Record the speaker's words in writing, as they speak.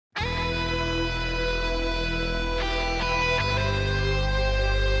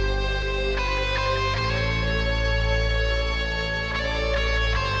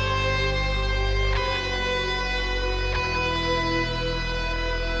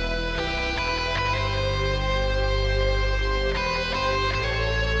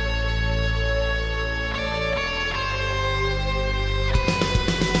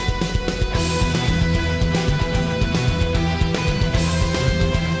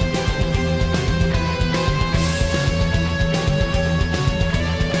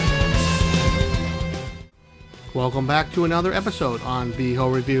Welcome back to another episode on BHO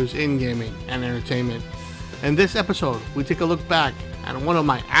Reviews in Gaming and Entertainment. In this episode, we take a look back at one of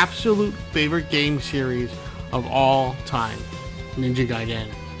my absolute favorite game series of all time, Ninja Gaiden.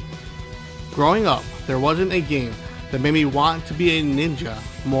 Growing up, there wasn't a game that made me want to be a ninja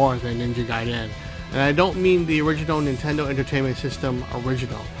more than Ninja Gaiden. And I don't mean the original Nintendo Entertainment System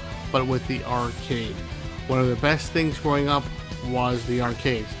original, but with the arcade. One of the best things growing up was the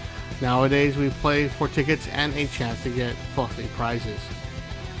arcades. Nowadays, we play for tickets and a chance to get fluffy prizes.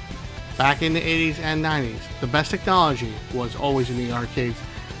 Back in the 80s and 90s, the best technology was always in the arcades,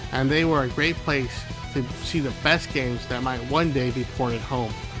 and they were a great place to see the best games that might one day be ported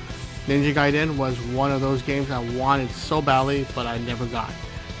home. Ninja Gaiden was one of those games I wanted so badly, but I never got.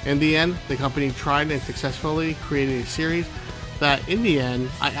 In the end, the company tried and successfully created a series that, in the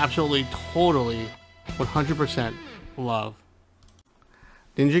end, I absolutely, totally, 100% love.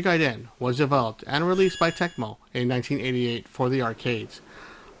 Ninja Gaiden was developed and released by Tecmo in 1988 for the arcades.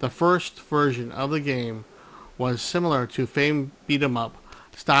 The first version of the game was similar to famed beat-em-up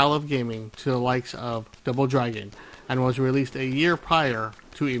style of gaming to the likes of Double Dragon and was released a year prior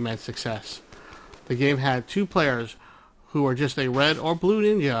to immense success. The game had two players who were just a red or blue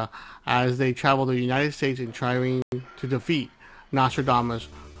ninja as they travel the United States in trying to defeat Nostradamus,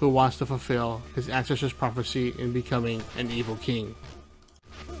 who wants to fulfill his ancestors' prophecy in becoming an evil king.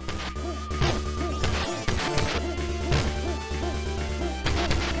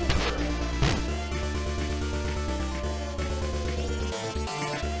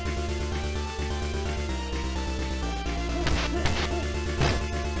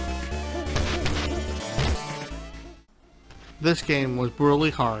 This game was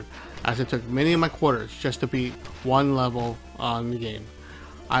brutally hard, as it took many of my quarters just to beat one level on the game.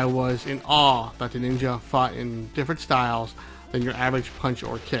 I was in awe that the ninja fought in different styles than your average punch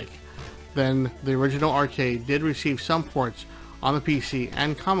or kick. Then, the original arcade did receive some ports on the PC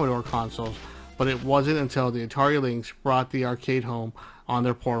and Commodore consoles, but it wasn't until the Atari Lynx brought the arcade home on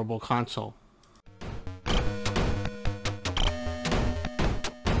their portable console.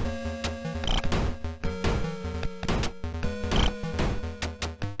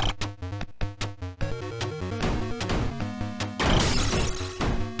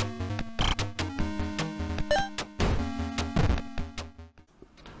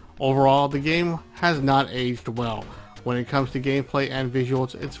 Overall, the game has not aged well. When it comes to gameplay and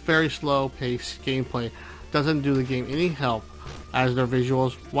visuals, its very slow-paced gameplay doesn't do the game any help, as their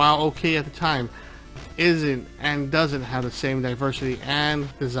visuals, while okay at the time, isn't and doesn't have the same diversity and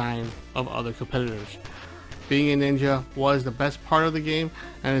design of other competitors. Being a ninja was the best part of the game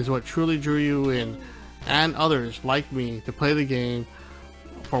and is what truly drew you in, and others like me, to play the game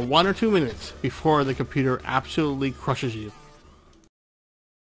for 1 or 2 minutes before the computer absolutely crushes you.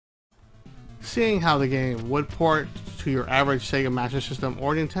 Seeing how the game would port to your average Sega Master System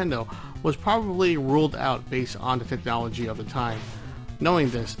or Nintendo was probably ruled out based on the technology of the time.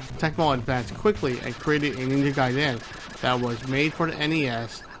 Knowing this, Tecmo advanced quickly and created a Ninja Gaiden that was made for the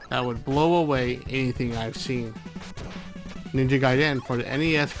NES that would blow away anything I've seen. Ninja Gaiden for the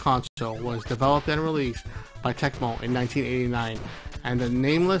NES console was developed and released by Tecmo in 1989, and the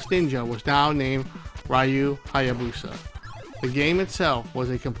nameless ninja was now named Ryu Hayabusa. The game itself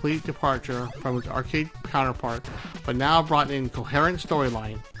was a complete departure from its arcade counterpart, but now brought in coherent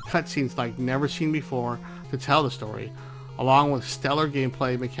storyline, cutscenes like never seen before to tell the story, along with stellar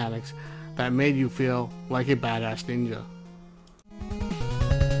gameplay mechanics that made you feel like a badass ninja.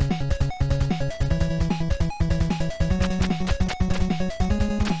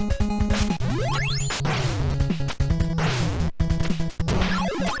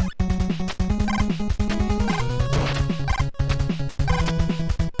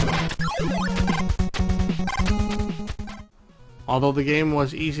 Although the game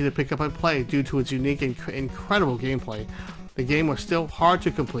was easy to pick up and play due to its unique and incredible gameplay, the game was still hard to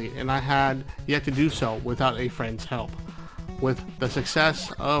complete, and I had yet to do so without a friend's help. With the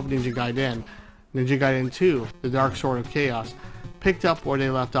success of Ninja Gaiden 2, The Dark Sword of Chaos, picked up where they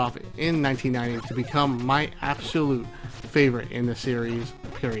left off in 1990 to become my absolute favorite in the series,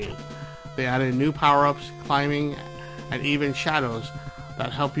 period. They added new power-ups, climbing, and even shadows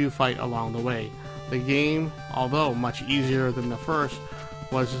that help you fight along the way. The game, although much easier than the first,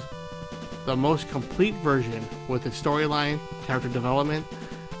 was the most complete version with its storyline, character development,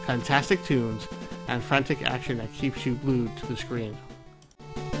 fantastic tunes, and frantic action that keeps you glued to the screen.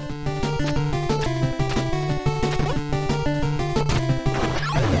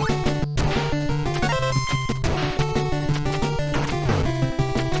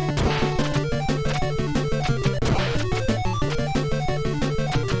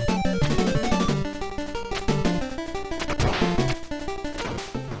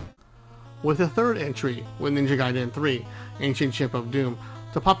 With the third entry, with Ninja Gaiden 3, Ancient Ship of Doom,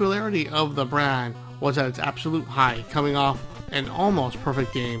 the popularity of the brand was at its absolute height, coming off an almost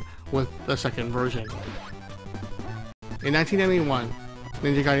perfect game with the second version. In 1991,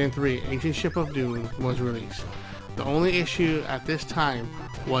 Ninja Gaiden 3, Ancient Ship of Doom was released. The only issue at this time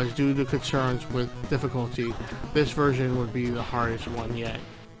was due to concerns with difficulty. This version would be the hardest one yet.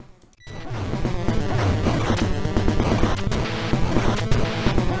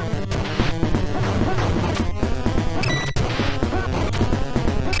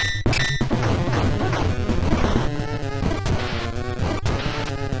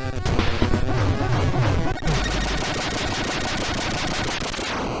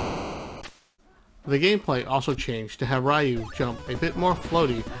 The gameplay also changed to have Ryu jump a bit more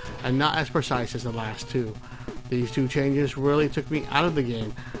floaty and not as precise as the last two. These two changes really took me out of the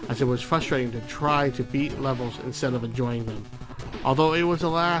game, as it was frustrating to try to beat levels instead of enjoying them. Although it was the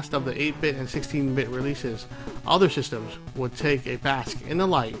last of the 8-bit and 16-bit releases, other systems would take a bask in the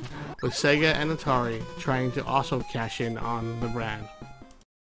light, with Sega and Atari trying to also cash in on the brand.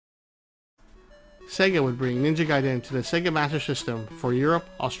 Sega would bring Ninja Gaiden to the Sega Master System for Europe,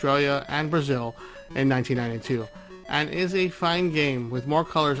 Australia, and Brazil in 1992, and is a fine game with more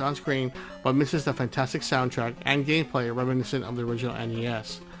colors on screen but misses the fantastic soundtrack and gameplay reminiscent of the original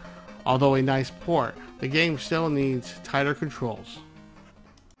NES. Although a nice port, the game still needs tighter controls.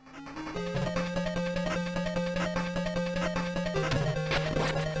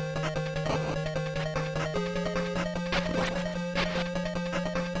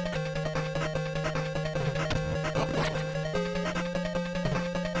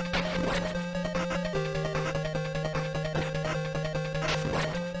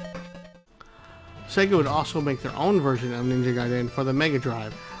 Sega would also make their own version of Ninja Gaiden for the Mega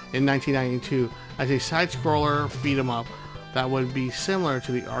Drive in 1992 as a side-scroller beat-em-up that would be similar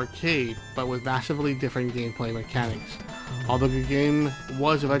to the arcade but with massively different gameplay mechanics. Although the game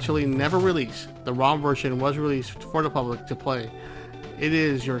was eventually never released, the ROM version was released for the public to play. It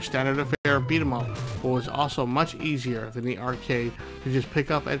is your standard affair beat-em-up, but was also much easier than the arcade to just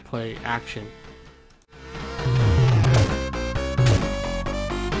pick up and play action.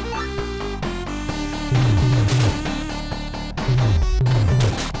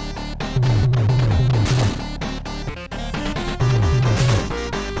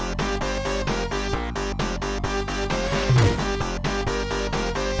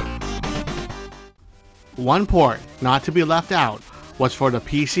 One port not to be left out was for the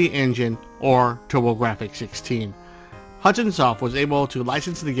PC Engine or TurboGrafx-16. Hudson Soft was able to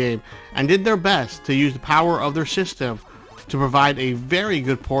license the game and did their best to use the power of their system to provide a very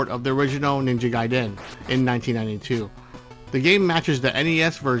good port of the original Ninja Gaiden in 1992. The game matches the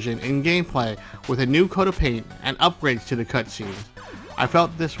NES version in gameplay with a new coat of paint and upgrades to the cutscenes. I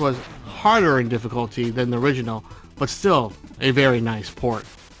felt this was harder in difficulty than the original, but still a very nice port.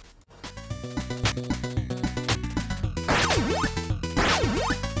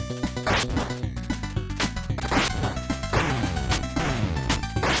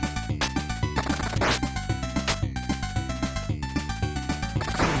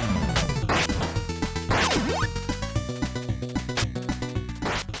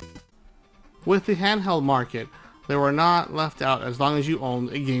 With the handheld market, they were not left out as long as you owned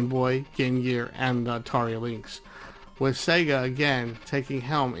a Game Boy, Game Gear, and the Atari Lynx. With Sega again taking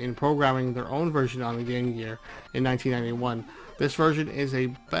helm in programming their own version on the Game Gear in 1991, this version is a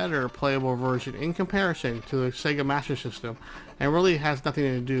better playable version in comparison to the Sega Master System and really has nothing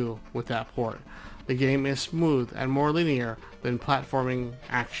to do with that port. The game is smooth and more linear than platforming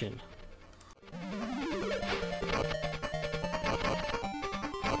action.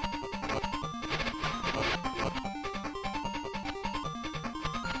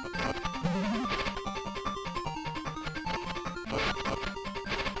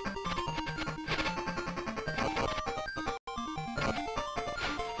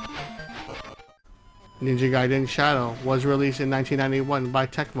 Ninja Gaiden Shadow was released in 1991 by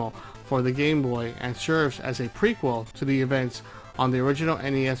Tecmo for the Game Boy and serves as a prequel to the events on the original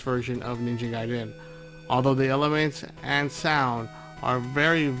NES version of Ninja Gaiden. Although the elements and sound are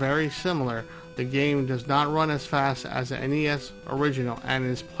very similar, the game does not run as fast as the NES original and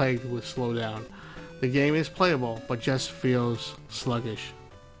is plagued with slowdown. The game is playable but just feels sluggish.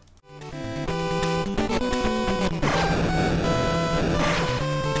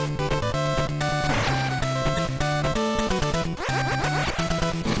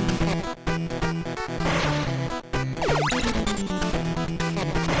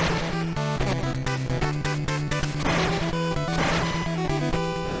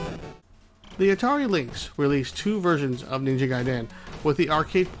 The Atari Lynx released two versions of Ninja Gaiden with the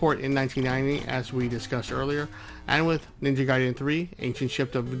arcade port in 1990 as we discussed earlier, and with Ninja Gaiden 3 Ancient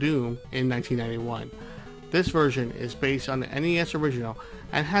Ship of Doom in 1991. This version is based on the NES original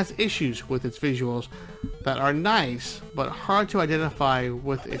and has issues with its visuals that are nice but hard to identify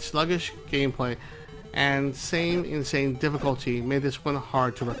with its sluggish gameplay, and same insane difficulty made this one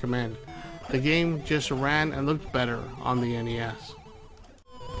hard to recommend. The game just ran and looked better on the NES.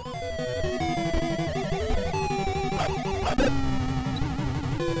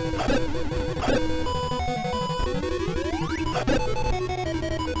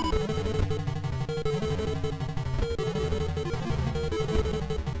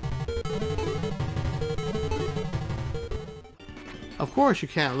 Of course, you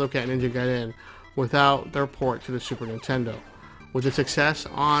can't look at Ninja Gaiden without their port to the Super Nintendo. With its success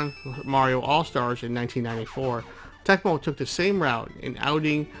on Mario All-Stars in 1994, Tecmo took the same route in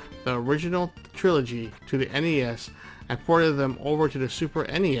outing the original trilogy to the NES and ported them over to the Super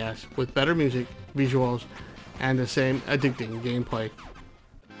NES with better music, visuals, and the same addicting gameplay.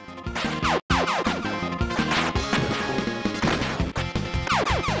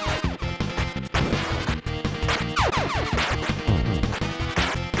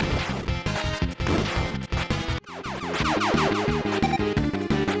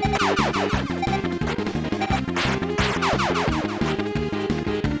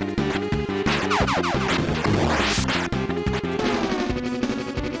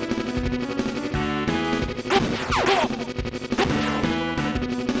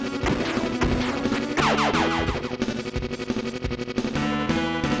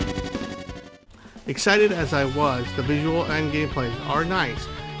 Excited as I was, the visual and gameplay are nice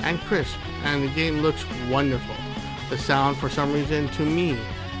and crisp, and the game looks wonderful. The sound, for some reason, to me,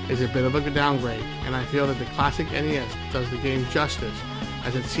 is a bit of a downgrade, and I feel that the classic NES does the game justice,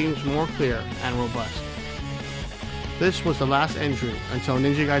 as it seems more clear and robust. This was the last entry until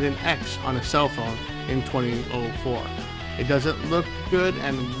Ninja Gaiden X on a cell phone in 2004. It doesn't look good,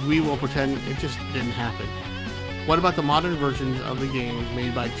 and we will pretend it just didn't happen. What about the modern versions of the game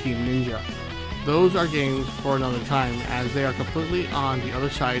made by Team Ninja? Those are games for another time, as they are completely on the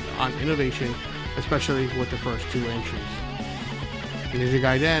other side on innovation, especially with the first two entries. Ninja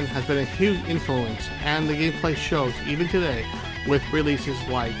Gaiden has been a huge influence, and the gameplay shows even today with releases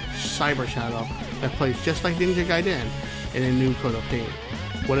like Cyber Shadow that plays just like Ninja Gaiden in a new coat of paint.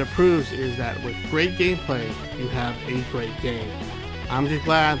 What it proves is that with great gameplay, you have a great game. I'm just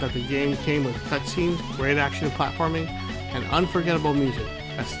glad that the game came with cutscenes, great action platforming, and unforgettable music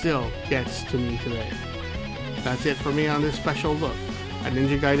that still gets to me today. That's it for me on this special look at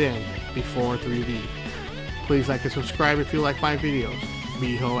Ninja Gaiden before 3D. Please like and subscribe if you like my videos.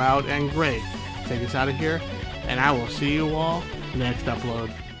 Miho out and Greg take us out of here, and I will see you all next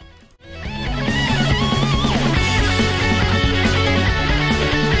upload.